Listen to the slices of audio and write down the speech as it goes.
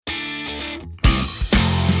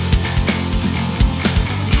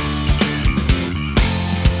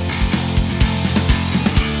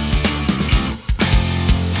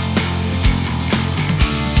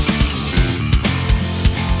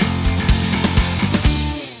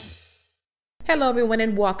Hello everyone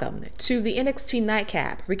and welcome to the NXT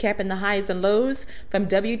Nightcap, recapping the highs and lows from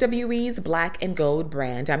WWE's Black and Gold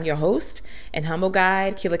brand. I'm your host and humble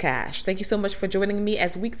guide, Killer Cash. Thank you so much for joining me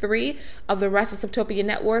as week 3 of the Restless Utopia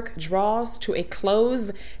Network draws to a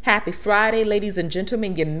close. Happy Friday, ladies and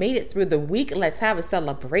gentlemen. You made it through the week. Let's have a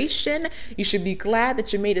celebration. You should be glad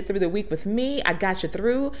that you made it through the week with me. I got you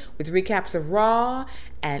through with recaps of Raw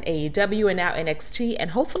and AEW and now NXT,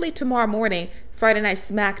 and hopefully tomorrow morning, Friday Night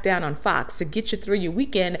SmackDown on Fox to get you through your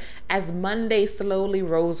weekend as Monday slowly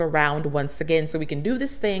rolls around once again so we can do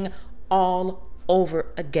this thing all over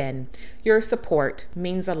again. Your support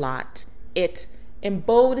means a lot. It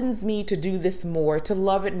emboldens me to do this more, to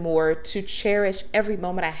love it more, to cherish every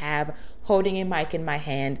moment I have holding a mic in my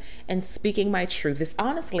hand and speaking my truth as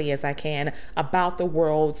honestly as I can about the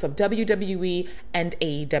worlds of WWE and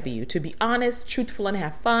AEW. To be honest, truthful, and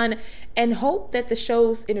have fun, and hope that the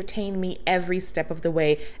shows entertain me every step of the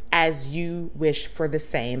way as you wish for the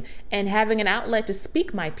same. And having an outlet to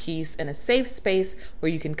speak my piece in a safe space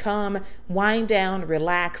where you can come, wind down,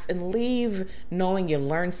 relax, and leave knowing you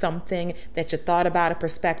learned something, that you thought about a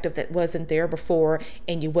perspective that wasn't there before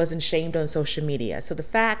and you wasn't shamed on social media. So the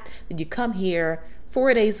fact that you come here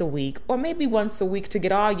 4 days a week or maybe once a week to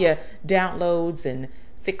get all your downloads and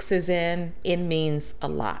fixes in, it means a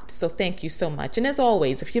lot. So thank you so much. And as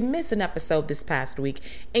always, if you miss an episode this past week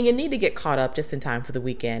and you need to get caught up just in time for the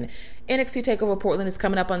weekend, NXT TakeOver Portland is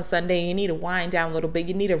coming up on Sunday. You need to wind down a little bit.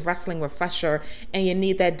 You need a wrestling refresher and you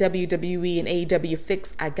need that WWE and AEW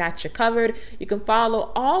fix. I got you covered. You can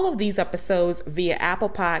follow all of these episodes via Apple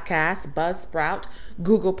Podcasts, Buzzsprout,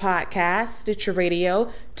 Google Podcasts, Stitcher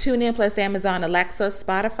Radio, TuneIn plus Amazon Alexa,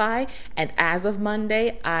 Spotify, and as of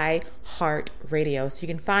Monday, iHeartRadio. So you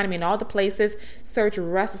can find me in all the places. Search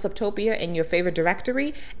Restless Utopia in your favorite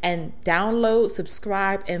directory and download,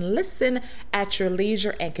 subscribe, and listen at your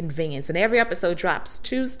leisure and convenience. And every episode drops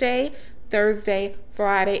Tuesday, Thursday,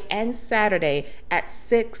 Friday, and Saturday at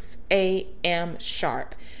 6 a.m.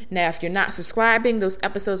 sharp. Now, if you're not subscribing, those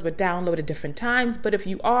episodes were downloaded at different times, but if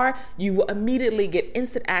you are, you will immediately get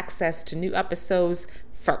instant access to new episodes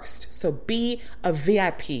first. So be a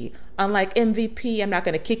VIP. Unlike MVP, I'm not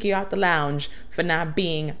going to kick you out the lounge for not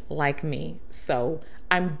being like me. So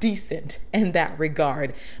I'm decent in that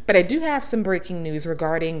regard. But I do have some breaking news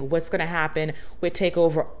regarding what's going to happen with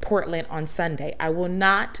TakeOver Portland on Sunday. I will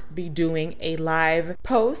not be doing a live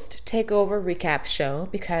post TakeOver recap show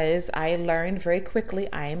because I learned very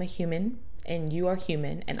quickly I am a human and you are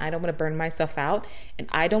human, and I don't want to burn myself out, and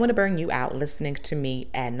I don't want to burn you out listening to me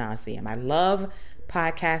ad nauseum. I love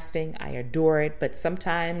podcasting. I adore it, but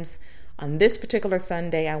sometimes on this particular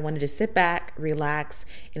Sunday, I wanted to sit back, relax,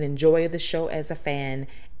 and enjoy the show as a fan,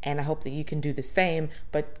 and I hope that you can do the same.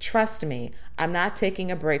 But trust me, I'm not taking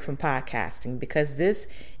a break from podcasting because this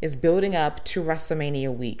is building up to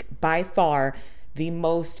WrestleMania week, by far the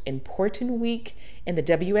most important week in the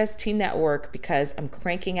WST network because I'm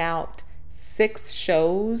cranking out 6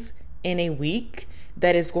 shows in a week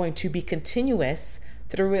that is going to be continuous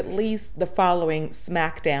through at least the following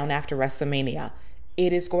SmackDown after WrestleMania.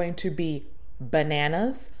 It is going to be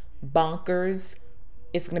bananas, bonkers.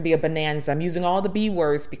 It's going to be a bonanza. I'm using all the B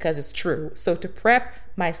words because it's true. So to prep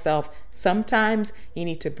myself, sometimes you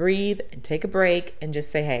need to breathe and take a break and just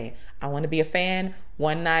say, hey, I want to be a fan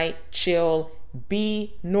one night, chill,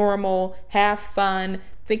 be normal, have fun,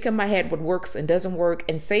 think in my head what works and doesn't work,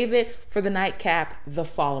 and save it for the nightcap the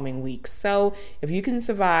following week. So if you can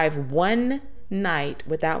survive one night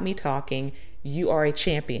without me talking, you are a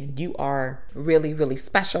champion. You are really, really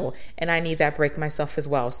special. And I need that break myself as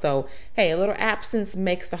well. So, hey, a little absence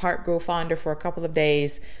makes the heart grow fonder for a couple of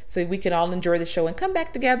days so we can all enjoy the show and come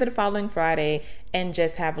back together the following Friday and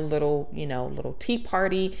just have a little, little tea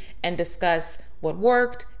party and discuss what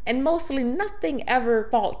worked. And mostly nothing ever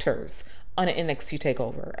falters on an NXT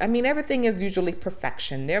takeover. I mean, everything is usually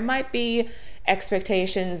perfection. There might be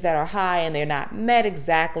expectations that are high and they're not met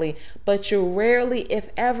exactly, but you rarely, if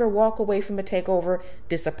ever, walk away from a takeover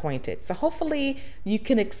disappointed. So hopefully you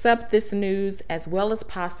can accept this news as well as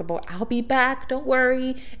possible. I'll be back, don't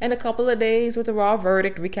worry, in a couple of days with the Raw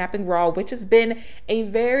verdict, recapping Raw, which has been a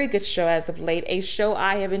very good show as of late, a show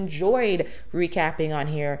I have enjoyed recapping on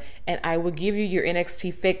here, and I will give you your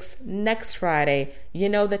NXT fix next Friday. You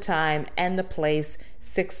know the time and the place,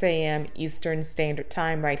 6 a.m. Eastern Standard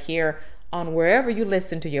Time right here on wherever you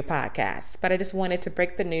listen to your podcasts. But I just wanted to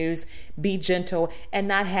break the news, be gentle, and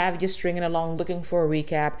not have you stringing along looking for a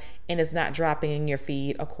recap and it's not dropping in your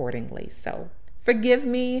feed accordingly. So Forgive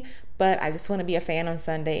me, but I just want to be a fan on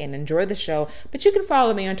Sunday and enjoy the show. But you can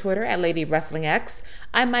follow me on Twitter at LadyWrestlingX.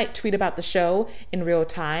 I might tweet about the show in real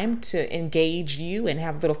time to engage you and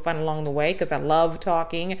have a little fun along the way, because I love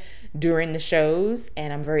talking during the shows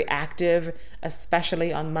and I'm very active,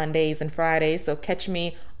 especially on Mondays and Fridays. So catch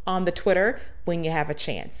me on the Twitter when you have a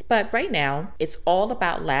chance. But right now, it's all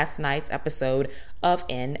about last night's episode of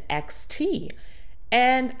NXT.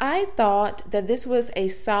 And I thought that this was a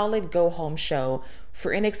solid go-home show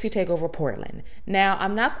for NXT TakeOver Portland. Now,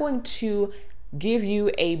 I'm not going to give you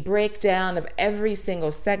a breakdown of every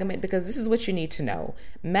single segment because this is what you need to know.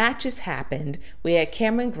 Matches happened. We had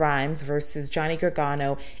Cameron Grimes versus Johnny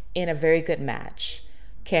Gargano in a very good match.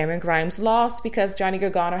 Cameron Grimes lost because Johnny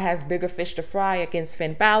Gargano has bigger fish to fry against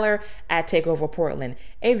Finn Balor at TakeOver Portland.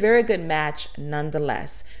 A very good match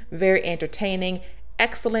nonetheless. Very entertaining.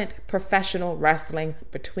 Excellent professional wrestling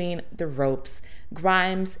between the ropes.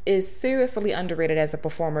 Grimes is seriously underrated as a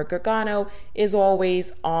performer. Gargano is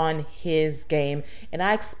always on his game, and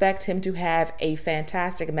I expect him to have a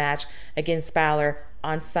fantastic match against Balor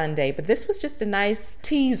on Sunday. But this was just a nice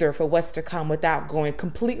teaser for what's to come without going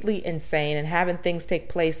completely insane and having things take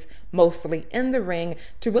place mostly in the ring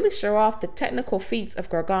to really show off the technical feats of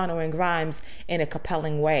Gargano and Grimes in a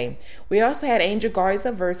compelling way. We also had Angel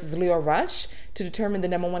Garza versus Lio Rush to determine the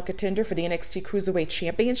number one contender for the NXT Cruiserweight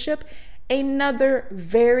Championship. Another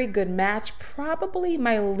very good match, probably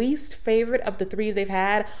my least favorite of the three they've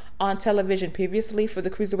had on television previously for the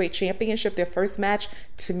Cruiserweight Championship. Their first match,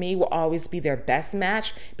 to me, will always be their best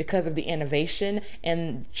match because of the innovation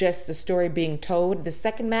and just the story being told. The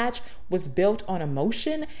second match was built on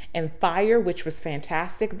emotion and fire, which was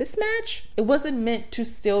fantastic. This match, it wasn't meant to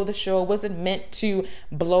steal the show. It wasn't meant to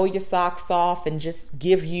blow your socks off and just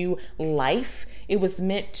give you life. It was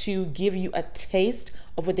meant to give you a taste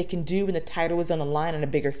of what they can do when the title is on the line in a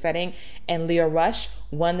bigger setting. And Lio Rush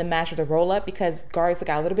won the match with a roll-up because Garza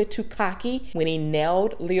got a little bit too cocky when he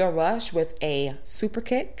nailed Lio Rush with a super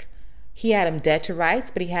kick. He had him dead to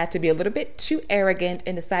rights, but he had to be a little bit too arrogant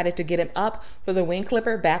and decided to get him up for the wing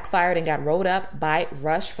clipper, backfired and got rolled up by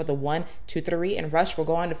Rush for the 1, 2, 3. And Rush will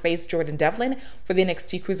go on to face Jordan Devlin for the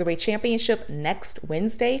NXT Cruiserweight Championship next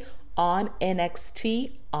Wednesday on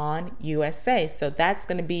NXT on USA. So that's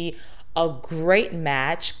going to be a great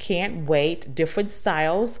match. Can't wait. Different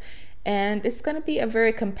styles. And it's going to be a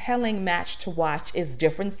very compelling match to watch. It's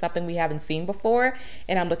different, something we haven't seen before,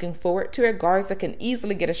 and I'm looking forward to it. Garza can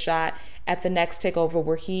easily get a shot at the next takeover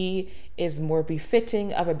where he is more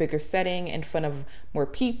befitting of a bigger setting in front of more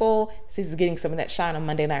people. So he's getting some of that shine on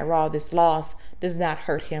Monday Night Raw. This loss does not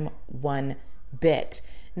hurt him one bit.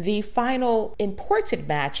 The final important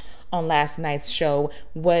match on last night's show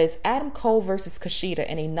was Adam Cole versus Kushida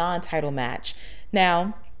in a non-title match.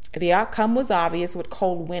 Now, the outcome was obvious with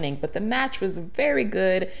Cole winning, but the match was very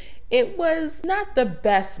good. It was not the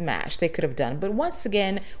best match they could have done, but once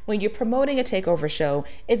again, when you're promoting a takeover show,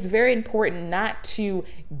 it's very important not to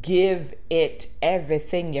give it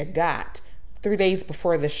everything you got 3 days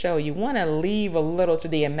before the show. You want to leave a little to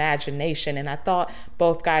the imagination, and I thought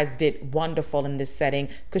both guys did wonderful in this setting.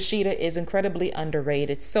 Kushida is incredibly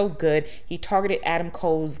underrated, so good. He targeted Adam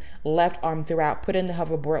Cole's left arm throughout, put in the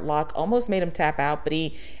hoverboard lock, almost made him tap out, but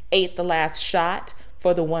he ate the last shot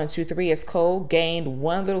for the 1, 2, 3 as Cole gained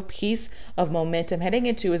one little piece of momentum heading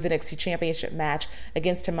into his NXT Championship match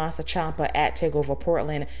against Tommaso Ciampa at TakeOver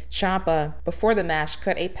Portland. Ciampa, before the match,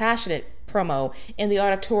 cut a passionate promo in the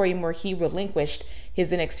auditorium where he relinquished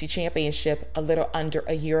his NXT Championship a little under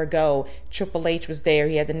a year ago. Triple H was there.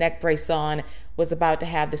 He had the neck brace on, was about to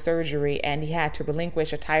have the surgery, and he had to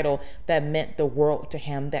relinquish a title that meant the world to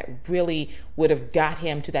him, that really would have got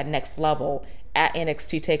him to that next level at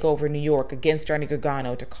NXT TakeOver New York against Johnny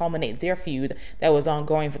Gargano to culminate their feud that was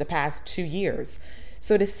ongoing for the past 2 years.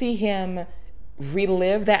 So to see him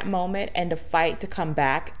relive that moment and to fight to come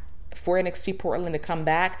back, for NXT Portland to come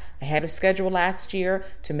back ahead of schedule last year,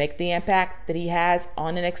 to make the impact that he has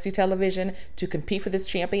on NXT television, to compete for this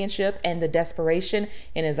championship, and the desperation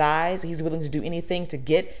in his eyes, he's willing to do anything to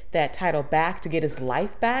get that title back, to get his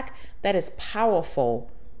life back, that is powerful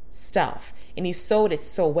stuff. And he sold it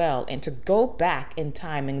so well. And to go back in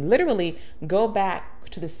time and literally go back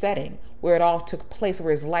to the setting where it all took place,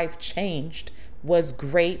 where his life changed, was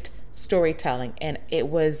great storytelling. And it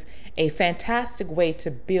was a fantastic way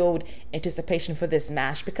to build anticipation for this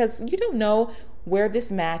match, because you don't know where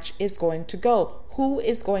this match is going to go, who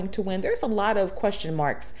is going to win. There's a lot of question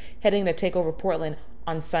marks heading to TakeOver Portland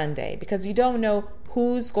on Sunday, because you don't know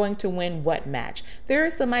who's going to win what match. There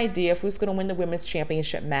is some idea of who's going to win the women's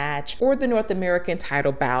championship match or the North American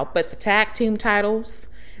title bout, but the tag team titles,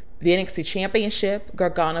 the NXT Championship,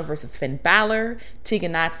 Gargano versus Finn Balor,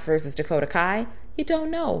 Tegan Nox versus Dakota Kai. You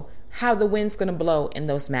don't know how the wind's going to blow in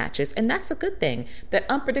those matches. And that's a good thing. That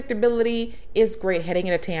unpredictability is great heading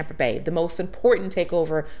into Tampa Bay, the most important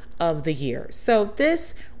takeover of the year. So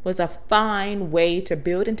this was a fine way to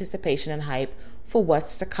build anticipation and hype for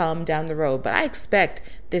what's to come down the road. But I expect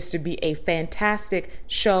this to be a fantastic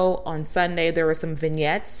show on Sunday. There were some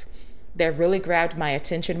vignettes that really grabbed my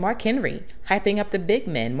attention. Mark Henry hyping up the big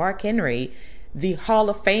men. Mark Henry, the Hall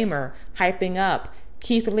of Famer, hyping up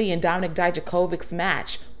Keith Lee and Dominik Dijakovic's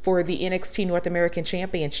match for the NXT North American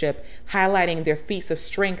Championship, highlighting their feats of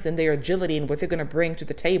strength and their agility and what they're going to bring to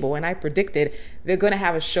the table. And I predicted they're going to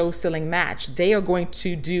have a show-selling match. They are going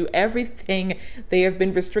to do everything they have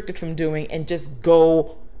been restricted from doing and just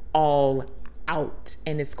go all out.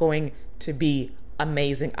 And it's going to be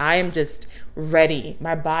amazing. I am just ready.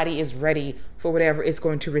 My body is ready for whatever it's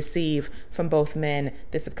going to receive from both men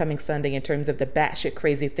this upcoming Sunday in terms of the batshit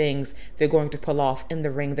crazy things they're going to pull off in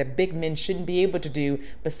the ring that big men shouldn't be able to do,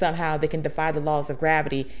 but somehow they can defy the laws of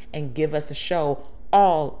gravity and give us a show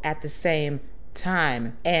all at the same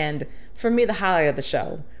time. And for me, the highlight of the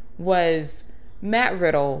show was Matt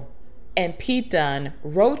Riddle and Pete Dunne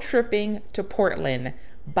road tripping to Portland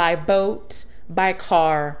by boat, by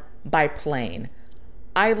car, by plane.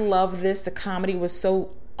 I love this. The comedy was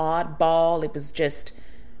so oddball. It was just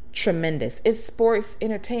tremendous. It's sports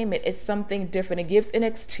entertainment. It's something different. It gives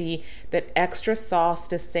NXT that extra sauce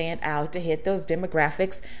to stand out, to hit those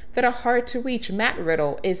demographics that are hard to reach. Matt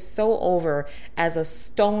Riddle is so over as a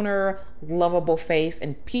stoner, lovable face,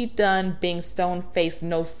 and Pete Dunne being stone-faced,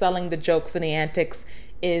 no selling the jokes and the antics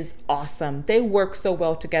is awesome. They work so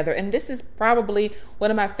well together, and this is probably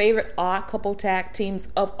one of my favorite odd couple tag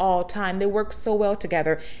teams of all time. They work so well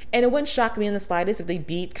together, and it wouldn't shock me in the slightest if they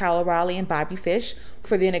beat Kyle O'Reilly and Bobby Fish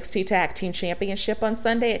for the NXT Tag Team Championship on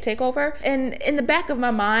Sunday at TakeOver. And in the back of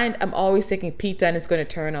my mind, I'm always thinking Pete Dunne is going to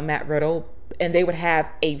turn on Matt Riddle, and they would have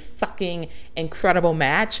a fucking incredible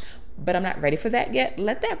match, but I'm not ready for that yet.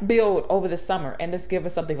 Let that build over the summer, and let's give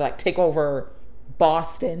us something like TakeOver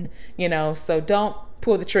Boston, so don't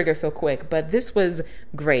pull the trigger so quick. But this was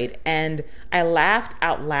great, and I laughed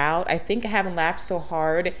out loud. I think I haven't laughed so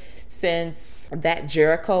hard since that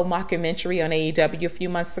Jericho mockumentary on AEW a few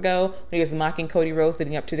months ago when he was mocking Cody Rhodes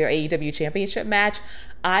leading up to their AEW championship match.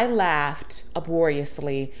 I laughed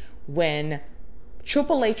uproariously when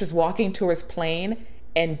Triple H was walking to his plane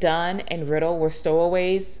and Dunne and Riddle were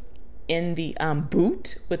stowaways in the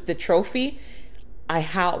boot with the trophy. I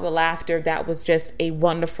howled with laughter. That was just a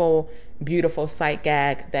wonderful, beautiful sight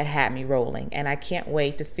gag that had me rolling. And I can't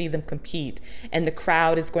wait to see them compete. And the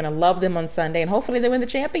crowd is going to love them on Sunday. And hopefully they win the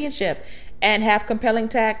championship and have compelling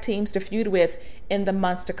tag teams to feud with in the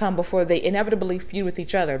months to come before they inevitably feud with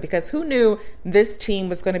each other. Because who knew this team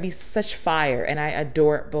was going to be such fire? And I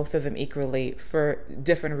adore both of them equally for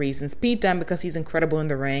different reasons. Pete Dunne because he's incredible in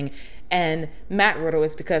the ring. And Matt Riddle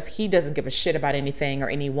is because he doesn't give a shit about anything or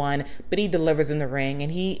anyone, but he delivers in the ring.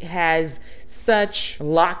 And he has such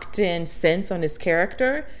locked in sense on his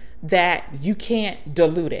character that you can't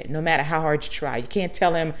dilute it no matter how hard you try. You can't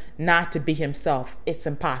tell him not to be himself. It's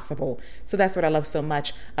impossible. So that's what I love so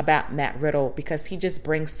much about Matt Riddle, because he just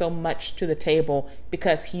brings so much to the table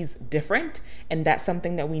because he's different, and that's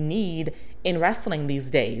something that we need in wrestling these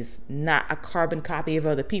days. Not a carbon copy of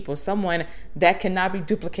other people, someone that cannot be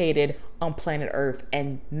duplicated on planet Earth,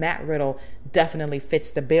 and Matt Riddle definitely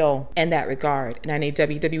fits the bill in that regard. And I need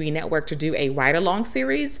WWE Network to do a ride-along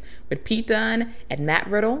series with Pete Dunne and Matt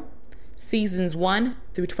Riddle, seasons 1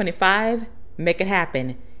 through 25. Make it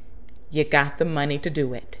happen. You got the money to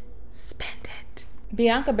do it. Spend it.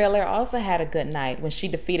 Bianca Belair also had a good night when she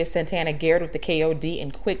defeated Santana Garrett with the KOD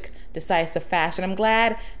in quick, decisive fashion. I'm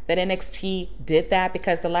glad that NXT did that,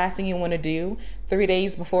 because the last thing you want to do 3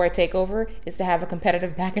 days before a takeover is to have a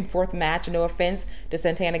competitive back and forth match. No offense to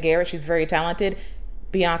Santana Garrett. She's very talented.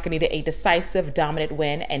 Bianca needed a decisive, dominant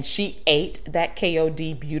win, and she ate that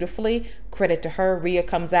KOD beautifully. Credit to her. Rhea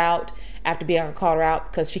comes out after Bianca called her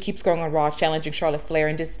out because she keeps going on Raw challenging Charlotte Flair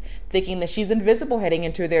and just thinking that she's invisible heading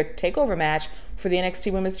into their takeover match for the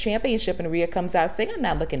NXT Women's Championship. And Rhea comes out saying, I'm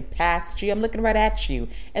not looking past you, I'm looking right at you.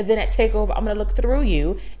 And then at takeover, I'm going to look through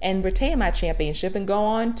you and retain my championship and go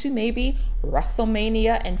on to maybe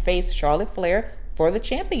WrestleMania and face Charlotte Flair for the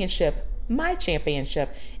championship, my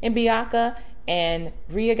championship. And Bianca and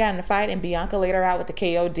Rhea got in a fight, and Bianca laid her out with the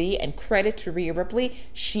KOD, and credit to Rhea Ripley.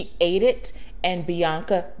 She ate it, and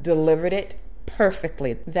Bianca delivered it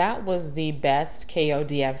perfectly. That was the best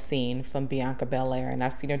KOD I've seen from Bianca Belair, and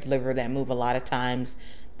I've seen her deliver that move a lot of times.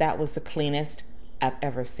 That was the cleanest I've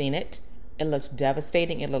ever seen it. It looked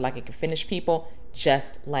devastating. It looked like it could finish people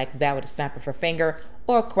just like that with a snap of her finger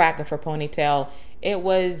or a crack of her ponytail. It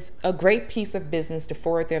was a great piece of business to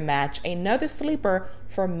forward their match. Another sleeper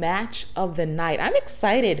for match of the night. I'm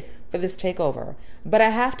excited for this takeover, but I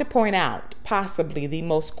have to point out possibly the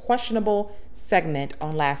most questionable segment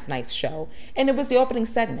on last night's show. And it was the opening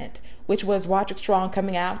segment, which was Roderick Strong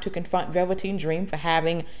coming out to confront Velveteen Dream for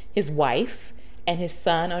having his wife and his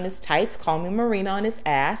son on his tights, calling me Marina on his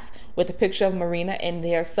ass, with a picture of Marina and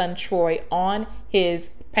their son Troy on his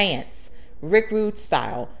pants, Rick Rude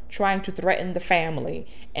style, trying to threaten the family.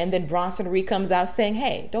 And then Bronson Reed comes out saying,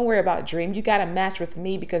 hey, don't worry about Dream. You got a match with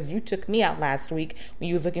me because you took me out last week when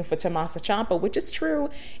you was looking for Tommaso Ciampa, which is true.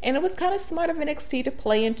 And it was kind of smart of NXT to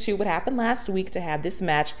play into what happened last week to have this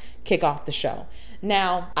match kick off the show.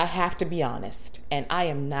 Now, I have to be honest, and I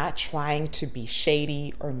am not trying to be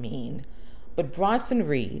shady or mean, but Bronson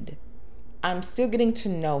Reed, I'm still getting to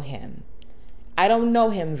know him. I don't know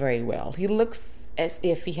him very well. He looks as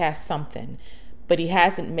if he has something, but he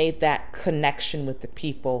hasn't made that connection with the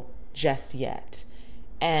people just yet.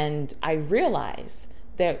 And I realize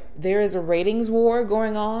that there is a ratings war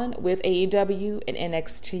going on with AEW and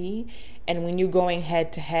NXT. And when you're going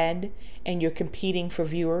head to head and you're competing for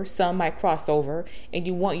viewers, some might cross over, and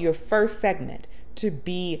you want your first segment to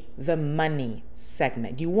be the money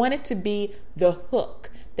segment. You want it to be the hook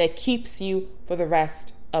that keeps you for the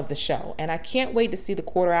rest of the show. And I can't wait to see the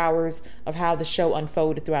quarter hours of how the show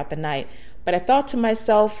unfolded throughout the night. But I thought to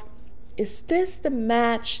myself, is this the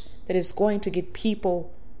match that is going to get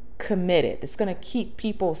people committed? That's going to keep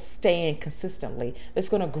people staying consistently. That's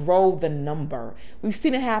going to grow the number. We've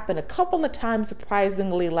seen it happen a couple of times,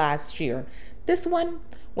 surprisingly, last year. This one,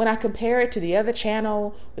 when I compare it to the other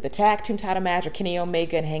channel with the tag team title match of Kenny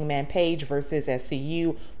Omega and Hangman Page versus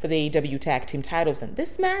SCU for the AEW tag team titles, in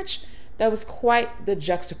this match, that was quite the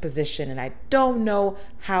juxtaposition, and I don't know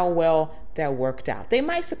how well that worked out. They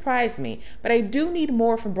might surprise me, but I do need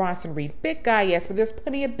more from Bronson Reed. Big guy, yes, but there's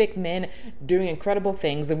plenty of big men doing incredible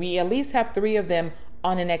things, and we at least have 3 of them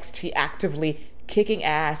on NXT actively kicking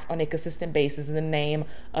ass on a consistent basis in the name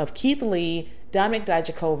of Keith Lee, Dominik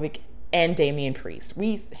Dijakovic, and Damian Priest.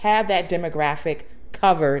 We have that demographic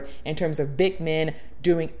covered in terms of big men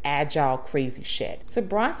doing agile, crazy shit. So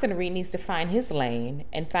Bronson Reed needs to find his lane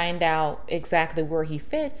and find out exactly where he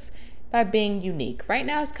fits by being unique. Right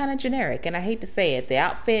now it's kind of generic, and I hate to say it. The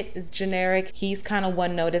outfit is generic. He's kind of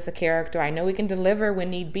one note as a character. I know he can deliver when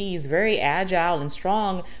need be. He's very agile and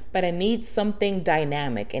strong, but I need something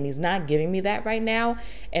dynamic, and he's not giving me that right now.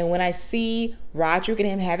 And when I see Roderick and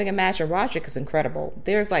him having a match, and Roderick is incredible.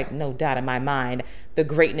 There's like no doubt in my mind the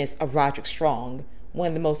greatness of Roderick Strong, one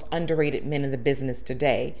of the most underrated men in the business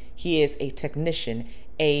today. He is a technician,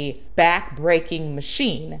 a back-breaking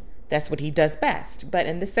machine. That's what he does best. But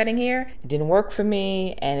in this setting here, it didn't work for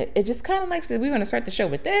me. And it just kind of like said, we're going to start the show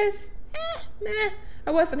with this. I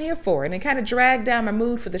wasn't here for it. And it kind of dragged down my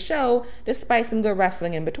mood for the show, despite some good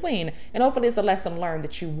wrestling in between. And hopefully it's a lesson learned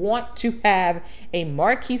that you want to have a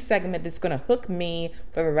marquee segment that's going to hook me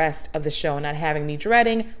for the rest of the show, not having me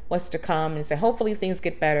dreading what's to come, and say, hopefully things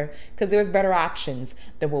get better, because there's better options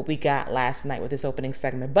than what we got last night with this opening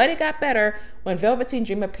segment. But it got better when Velveteen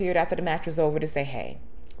Dream appeared after the match was over to say, hey,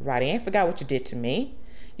 Roddy, I ain't forgot what you did to me.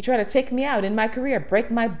 You tried to take me out in my career, break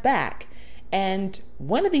my back. And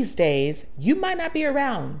one of these days, you might not be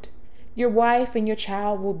around. Your wife and your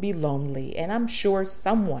child will be lonely. And I'm sure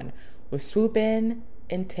someone will swoop in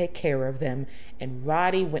and take care of them. And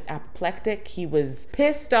Roddy went apoplectic. He was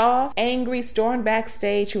pissed off, angry, stormed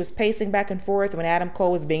backstage. He was pacing back and forth when Adam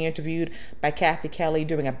Cole was being interviewed by Kathy Kelly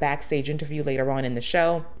during a backstage interview later on in the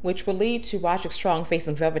show, which will lead to Roderick Strong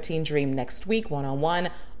facing Velveteen Dream next week, one-on-one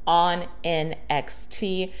on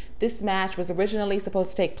NXT. This match was originally supposed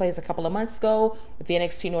to take place a couple of months ago with the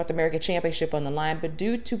NXT North American Championship on the line, but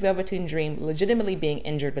due to Velveteen Dream legitimately being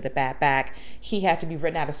injured with a bad back, he had to be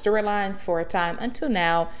written out of storylines for a time until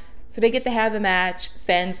now. So they get to have the match,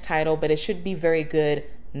 sans title, but it should be very good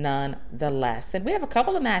nonetheless. And we have a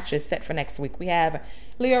couple of matches set for next week. We have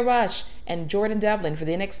Lio Rush and Jordan Devlin for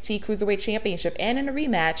the NXT Cruiserweight Championship, and in a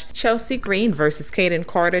rematch, Chelsea Green versus Kaden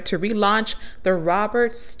Carter to relaunch the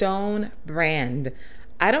Robert Stone brand.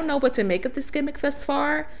 I don't know what to make of this gimmick thus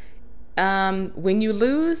far. When you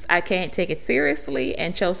lose, I can't take it seriously,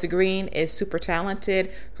 and Chelsea Green is super talented.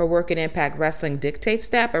 Her work in Impact Wrestling dictates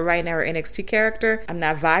that, but right now her NXT character, I'm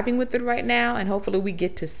not vibing with it right now, and hopefully we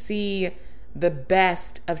get to see the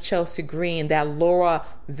best of Chelsea Green, that Laura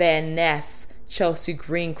Van Ness Chelsea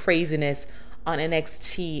Green craziness on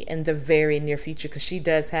NXT in the very near future, because she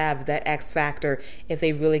does have that X factor if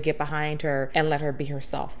they really get behind her and let her be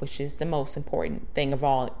herself, which is the most important thing of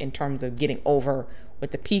all in terms of getting over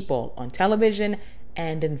with the people on television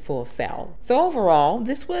and in Full Sail. So overall,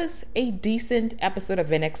 this was a decent episode of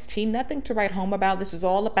NXT. Nothing to write home about. This is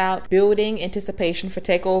all about building anticipation for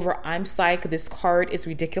TakeOver. I'm psyched. This card is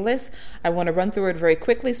ridiculous. I want to run through it very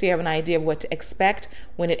quickly so you have an idea of what to expect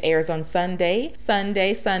when it airs on Sunday,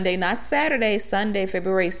 not Saturday, Sunday,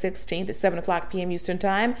 February 16th at 7 o'clock p.m. Eastern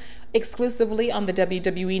Time. Exclusively on the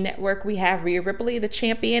WWE Network, we have Rhea Ripley, the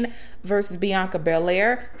champion, versus Bianca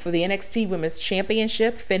Belair for the NXT Women's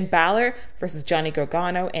Championship. Finn Balor versus Johnny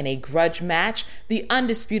Gargano in a grudge match. The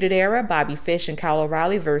Undisputed Era, Bobby Fish and Kyle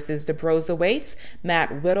O'Reilly versus the Broserweights, Matt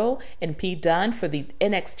Riddle and Pete Dunne for the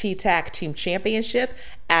NXT Tag Team Championship.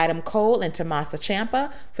 Adam Cole and Tommaso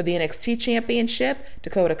Ciampa for the NXT Championship.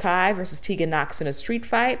 Dakota Kai versus Tegan Nox in a street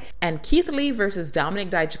fight. And Keith Lee versus Dominik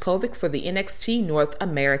Dijakovic for the NXT North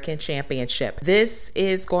American Championship. This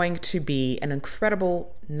is going to be an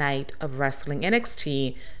incredible night of wrestling.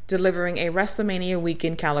 NXT delivering a WrestleMania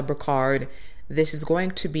weekend caliber card. This is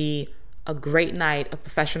going to be a great night of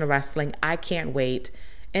professional wrestling. I can't wait.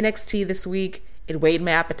 NXT this week, it weighed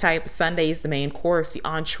my appetite. Sunday is the main course. The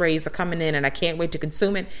entrees are coming in and I can't wait to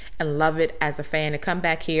consume it and love it as a fan. And come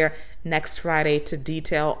back here next Friday to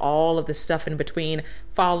detail all of the stuff in between,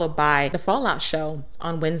 followed by the Fallout show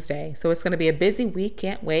on Wednesday. So it's going to be a busy week.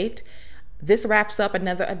 Can't wait. This wraps up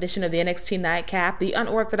another edition of the NXT Nightcap, the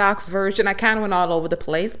unorthodox version. I kind of went all over the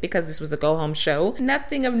place because this was a go-home show.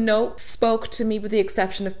 Nothing of note spoke to me with the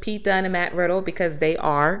exception of Pete Dunne and Matt Riddle, because they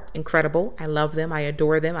are incredible. I love them. I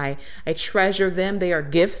adore them. I treasure them. They are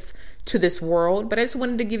gifts to this world. But I just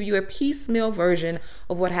wanted to give you a piecemeal version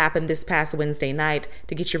of what happened this past Wednesday night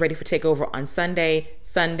to get you ready for TakeOver on Sunday.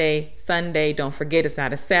 Don't forget, it's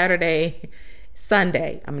not a Saturday.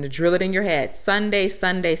 Sunday. I'm going to drill it in your head. Sunday.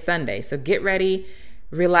 So get ready,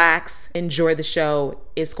 relax, enjoy the show.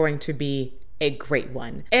 It's going to be a great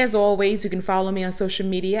one. As always, you can follow me on social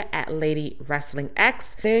media at Lady Wrestling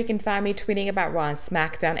X. There you can find me tweeting about Raw and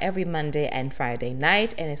SmackDown every Monday and Friday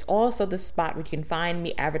night. And it's also the spot where you can find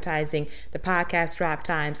me advertising the podcast drop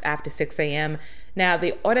times after 6 a.m. Now,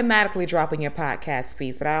 they automatically drop in your podcast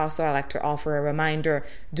feeds, but I like to offer a reminder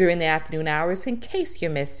during the afternoon hours in case you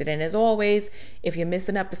missed it. And as always, if you miss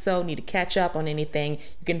an episode, need to catch up on anything,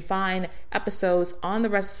 you can find episodes on the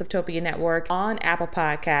Rest of Softopia Network, on Apple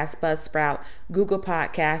Podcasts, Buzzsprout, Google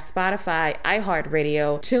Podcasts, Spotify,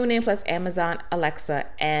 iHeartRadio, TuneIn, plus Amazon, Alexa,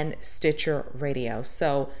 and Stitcher Radio.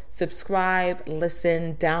 So subscribe,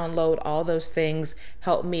 listen, download, all those things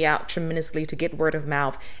help me out tremendously to get word of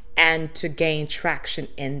mouth and to gain traction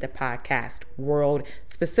in the podcast world,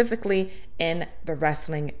 specifically in the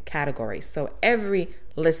wrestling category. So every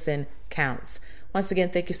listen counts. Once again,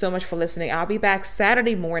 thank you so much for listening. I'll be back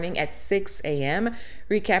Saturday morning at 6 a.m.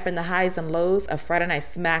 recapping the highs and lows of Friday Night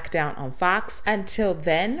SmackDown on Fox. Until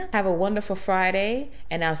then, have a wonderful Friday,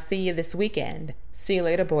 and I'll see you this weekend. See you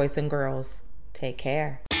later, boys and girls. Take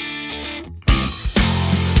care.